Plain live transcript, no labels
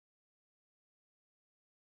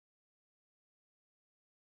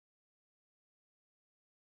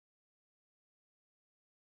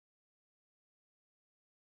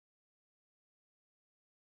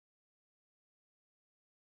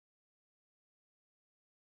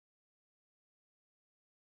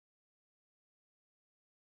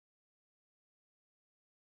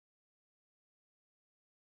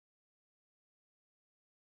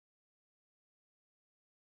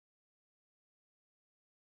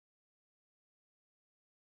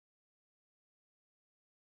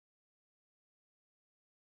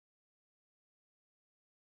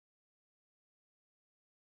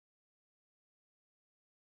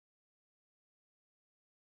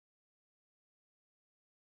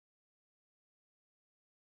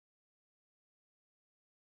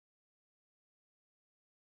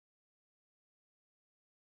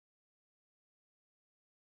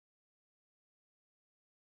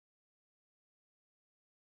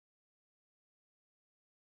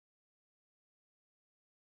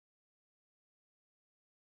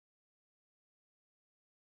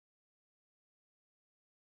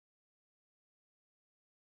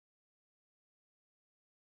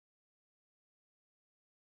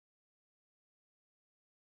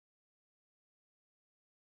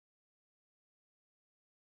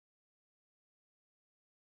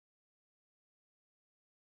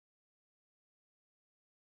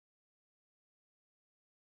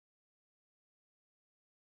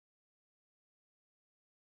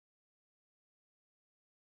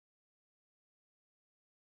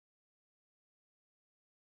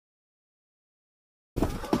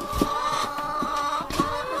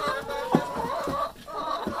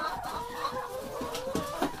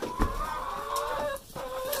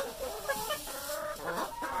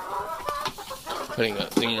putting a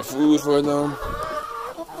thing of food for them.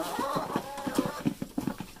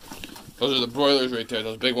 Those are the broilers right there,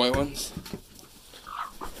 those big white ones.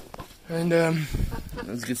 And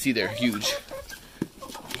as you can see, they're huge.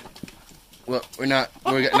 Well, we're not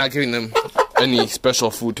giving them any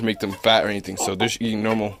special food to make them fat or anything, so they're just eating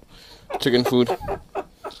normal chicken food.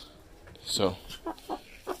 So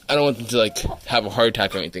I don't want them to like have a heart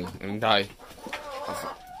attack or anything and die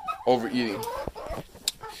of overeating.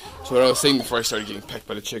 So what I was saying before I started getting pecked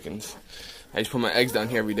by the chickens, I just put my eggs down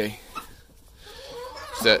here every day.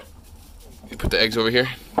 So that you put the eggs over here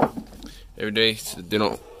every day so they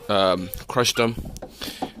don't crush them,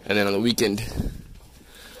 and then on the weekend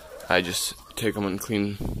I just take them and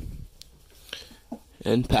clean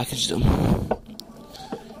and package them.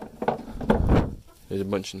 There's a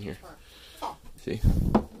bunch in here. See?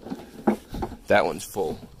 That one's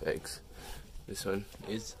full of eggs. This one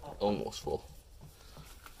is almost full.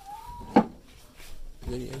 Is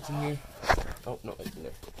there any eggs in here? Oh, no eggs in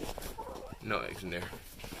there. No eggs in there.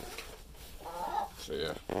 So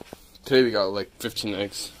yeah. Today we got like 15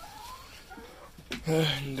 eggs.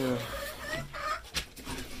 And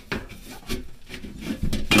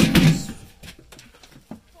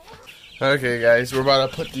okay guys, we're about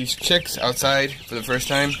to put these chicks outside for the first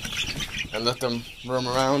time and let them roam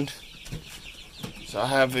around. So I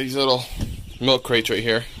have these little milk crates right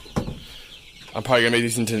here. I'm probably gonna make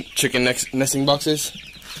these into chicken nesting boxes.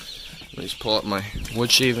 Let me just pull out my wood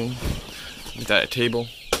shaving. Get that at a table.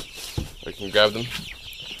 I can grab them.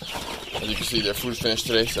 As you can see, their food's finished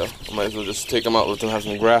today, so I might as well just take them out, let them have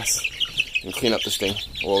some grass, and clean up this thing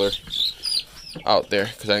while they're out there,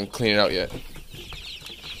 because I didn't clean it out yet.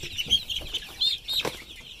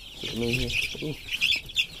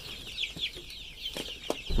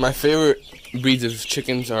 My favorite breeds of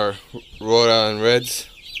chickens are Rhode Island Reds,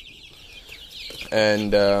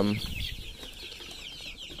 and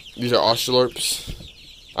these are Ausstralorps.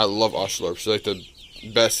 I love Ausstralorps. They're like the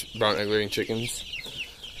best brown egg laying chickens.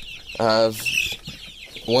 I have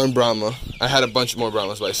one Brahma. I had a bunch more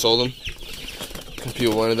Brahmas, but I sold them. Compete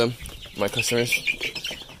with one of them, my customers.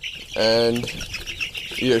 And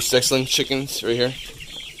these are Sexland chickens right here.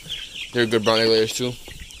 They're good brown egg layers too.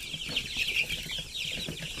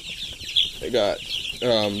 I got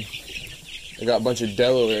a bunch of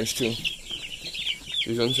Delawares too.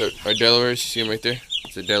 These ones are Delawares. You see them right there?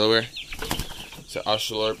 It's a Delaware. It's an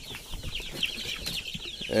Ausstralorp.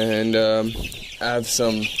 And I have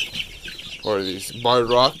some, what are these? Barred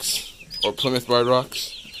Rocks or Plymouth Barred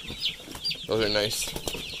Rocks. Those are nice.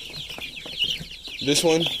 This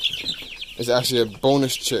one is actually a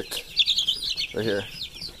bonus chick right here.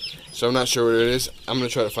 So I'm not sure what it is. I'm gonna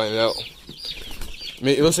try to find it out.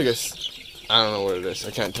 It looks like I don't know what it is.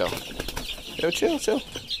 I can't tell. Yo, chill.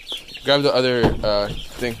 Grab the other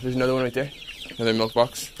thing. There's another one right there. Another milk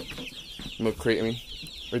box. Milk crate, I mean.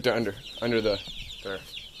 Right there under the, there.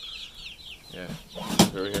 Yeah,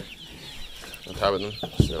 over here. On top of them,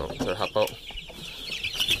 so they don't try to hop out.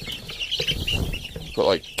 Put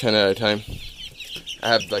like 10 at a time. I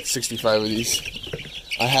have like 65 of these.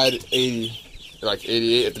 I had 80, like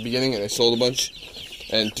 88 at the beginning, and I sold a bunch.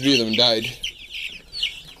 And 3 of them died.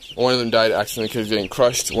 One of them died accidentally because he was getting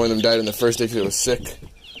crushed. One of them died on the first day because he was sick.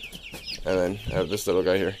 And then I have this little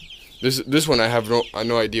guy here. This one I have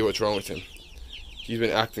no idea what's wrong with him. He's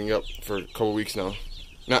been acting up for a couple weeks now.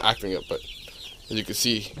 Not acting up, but as you can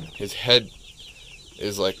see, his head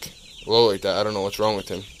is like low like that. I don't know what's wrong with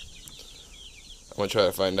him. I'm gonna try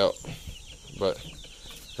to find out, but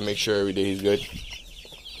I make sure every day he's good.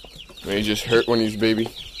 I mean, he just hurt when he was a baby.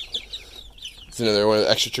 It's another one of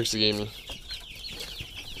the extra tricks they gave me.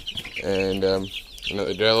 And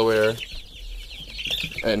another Delaware.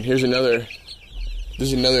 And here's another.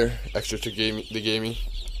 This is another extra trick they gave me.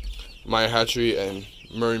 Maya Hatchery and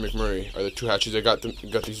Murray McMurray are the 2 hatcheries I got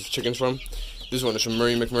these chickens from. This one is from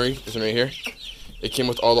Murray McMurray. This one right here. It came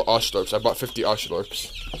with all the Ausstralorps. I bought 50 Ausstralorps.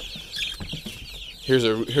 Here's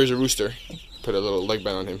a rooster. Put a little leg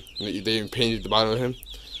band on him. They even painted the bottom of him,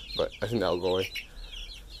 but I think that'll go away.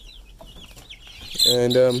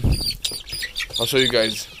 And I'll show you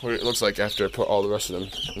guys what it looks like after I put all the rest of them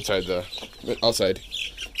outside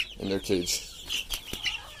in their cage.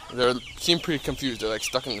 They seem pretty confused. They're like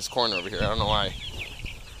stuck in this corner over here. I don't know why.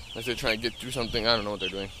 Unless they're trying to get through something. I don't know what they're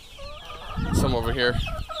doing. Some over here.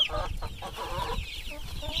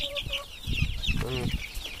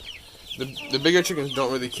 The bigger chickens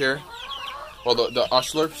don't really care. Well, the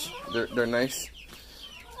Ausstralorps, they're nice.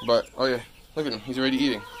 But oh yeah, look at him. He's already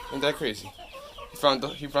eating. Ain't that crazy? He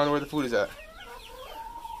found where the food is at.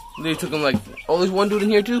 They took him like. Oh, there's one dude in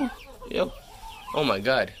here too. Yep. Oh my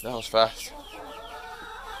God, that was fast.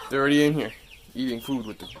 They're already in here. eating food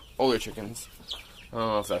with the older chickens. I don't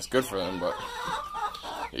know if that's good for them, but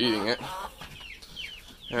eating it.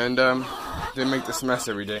 And they make this mess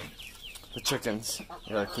every day. The chickens,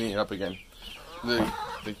 you gotta clean it up again. They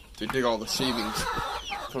dig all the shavings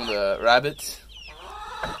from the rabbits.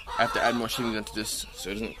 I have to add more shavings into this so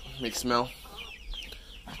it doesn't make smell.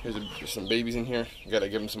 There's some babies in here. You gotta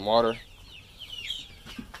give them some water.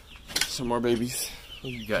 Some more babies.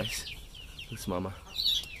 Look at you guys. This mama.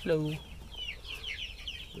 Hello.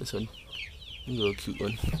 This one. A little cute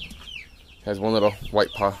one. Has one little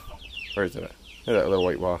white paw. Where is it at? Look at that little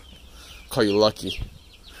white paw. Call you Lucky.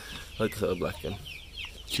 Look at this little black one.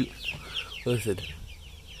 Cute. Listen.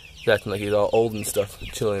 He's acting like he's all old and stuff.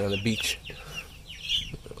 Chilling on the beach.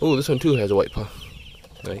 Oh, this one too has a white paw.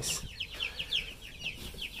 Nice.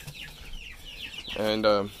 And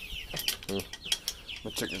my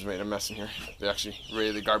chickens made a mess in here. They actually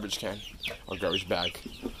raided the garbage can or garbage bag.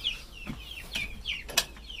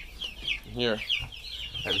 And here,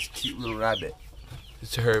 I have this cute little rabbit.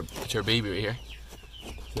 It's her baby right here.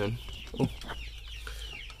 Then, oh,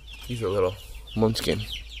 he's a little munchkin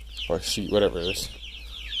or sheep, whatever it is.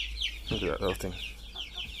 Look at that little thing.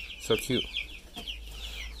 So cute.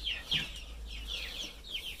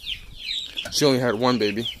 She only had one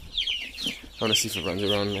baby. I want to see if it runs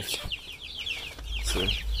around next. See.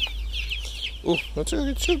 Oh, that's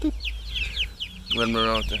really chill, dude. Let him run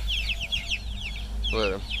around there.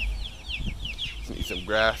 Let him. He's gonna eat some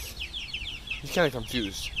grass. He's kind of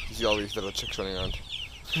confused. You see all these little chicks running around.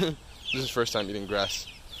 This is his first time eating grass.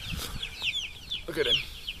 Look at him.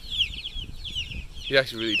 He's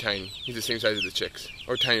actually really tiny. He's the same size as the chicks.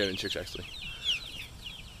 Or tinier than chicks, actually.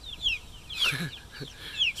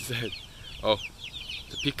 His head. Oh,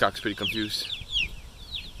 the peacock's pretty confused.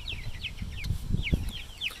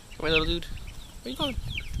 Come here, little dude. Where you going?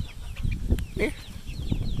 Here.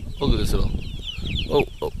 Look at this little. Oh,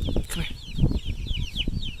 come here.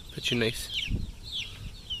 Pet you nice.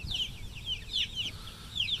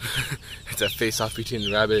 It's a face-off between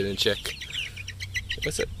the rabbit and the chick.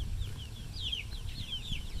 What's up?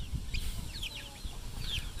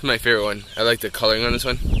 This is my favorite one. I like the coloring on this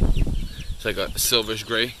one. It's like a silverish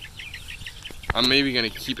gray. I'm maybe gonna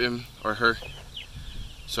keep him or her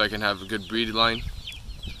so I can have a good breed line.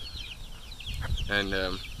 And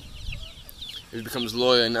if it becomes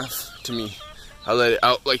loyal enough to me, I'll let it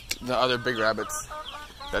out like the other big rabbits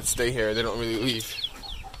that stay here. They don't really leave.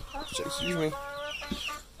 Excuse me.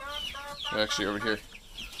 They're actually over here.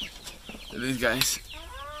 These guys.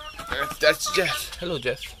 That's Jeff. Hello,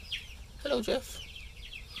 Jeff. Hello, Jeff.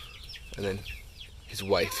 And then his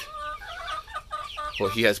wife. Well,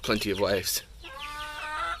 he has plenty of wives.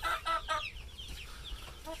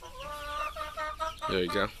 There you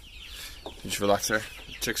go. Just relax there.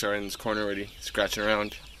 Chicks are in this corner already, scratching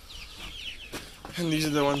around. And these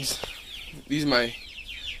are the ones. These are my.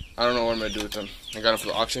 I don't know what I'm gonna do with them. I got them for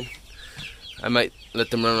the auction. I might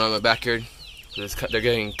let them run around my backyard. They're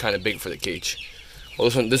getting kind of big for the cage. Well,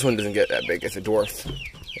 this one doesn't get that big. It's a dwarf.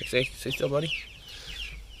 Say still, buddy.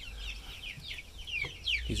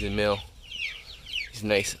 He's a male. He's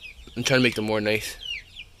nice. I'm trying to make them more nice.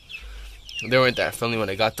 They weren't that friendly when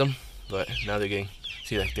I got them, but now they're getting.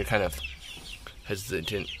 See, like they're kind of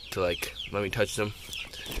hesitant to like let me touch them,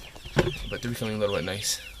 but they're becoming a little bit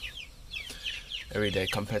nice. Every day I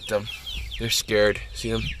come pet them. They're scared.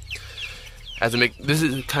 See them? I have to make. This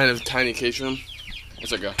is kind of tiny cage for them.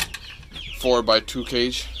 It's like a 4x2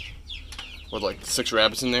 cage with like 6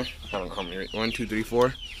 rabbits in there. I don't know how many. Right? 1, 2, 3,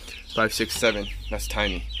 4, 5, 6, 7. That's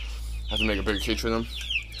tiny. I have to make a bigger cage for them.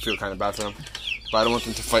 I feel kind of bad for them, but I don't want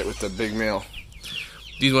them to fight with the big male.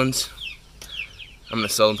 These ones, I'm gonna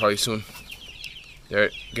sell them probably soon.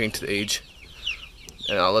 They're getting to the age,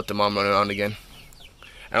 and I'll let the mom run around again.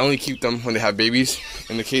 I only keep them when they have babies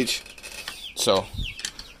in the cage, so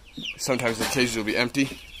sometimes the cages will be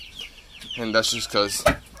empty, and that's just because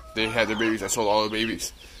they had their babies. I sold all the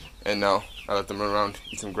babies, and now I let them run around,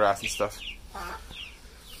 eat some grass and stuff.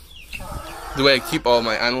 The way I keep all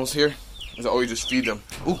my animals here is I always just feed them.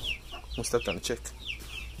 Ooh, I stepped on a chick.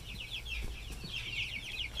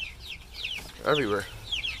 They're everywhere.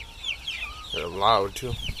 They're loud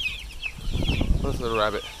too. What's a little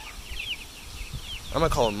rabbit? I'm gonna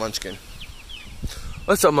call him Munchkin.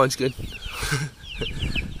 What's up, Munchkin?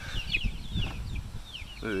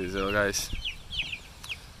 Look at these little guys.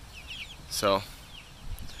 So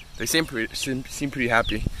they seem pretty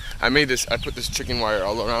happy. I put this chicken wire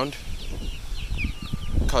all around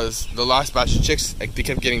because the last batch of chicks, like, they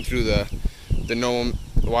kept getting through the no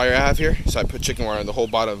wire I have here. So I put chicken wire on the whole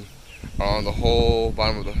bottom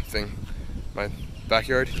of the thing, my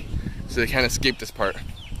backyard, so they can't escape this part.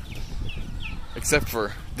 except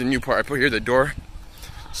for the new part I put here, the door.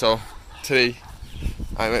 So today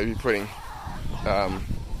I might be putting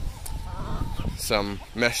some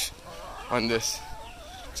mesh on this,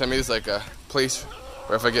 because I made this like a place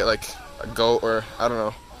where if I get like a goat or I don't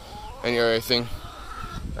know, any other thing,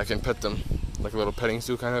 I can pet them, like a little petting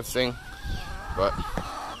zoo kind of thing. But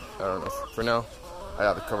I don't know, for now I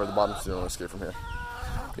have to cover the bottom so they don't escape from here.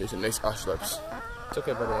 Here's some nice ocelots. It's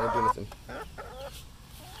okay, buddy, I didn't do nothing.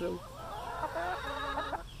 Hello.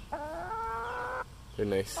 They're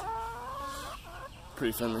nice.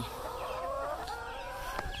 Pretty friendly.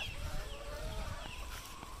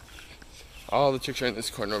 All the chicks are in this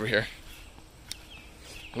corner over here.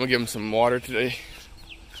 I'm gonna give them some water today.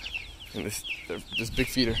 And this big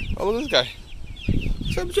feeder. Oh, look at this guy.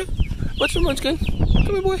 What's up, chick? What's up, Munchkin?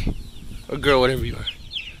 Come here, boy. Or girl, whatever you are.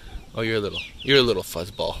 Oh, you're a little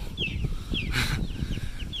fuzzball.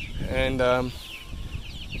 And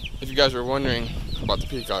if you guys were wondering about the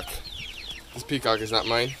peacock, this peacock is not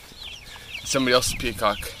mine. It's somebody else's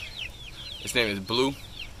peacock. His name is Blue,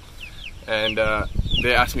 and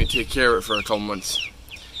they asked me to take care of it for a couple months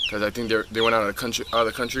because I think they went out of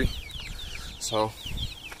the country. So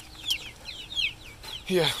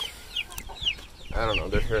yeah, I don't know.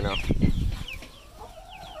 They're here now.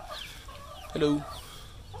 Hello.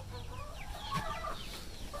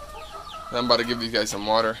 I'm about to give these guys some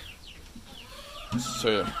water so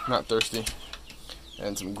you're not thirsty,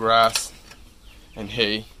 and some grass and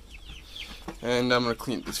hay, and I'm gonna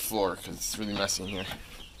clean this floor because it's really messy in here.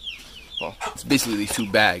 Well, it's basically these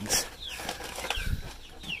two bags.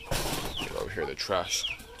 Get over here, the trash.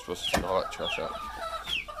 I'm supposed to take all that trash out.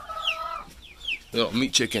 Little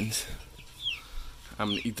meat chickens. I'm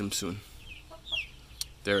gonna eat them soon.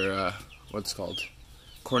 They're what's called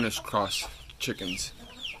Cornish cross chickens.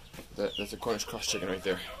 That's a Cornish cross chicken right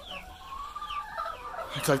there.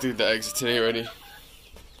 I collected the eggs today already.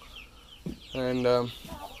 And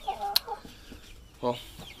well,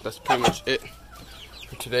 that's pretty much it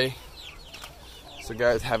for today. So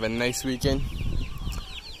guys, have a nice weekend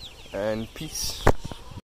and peace.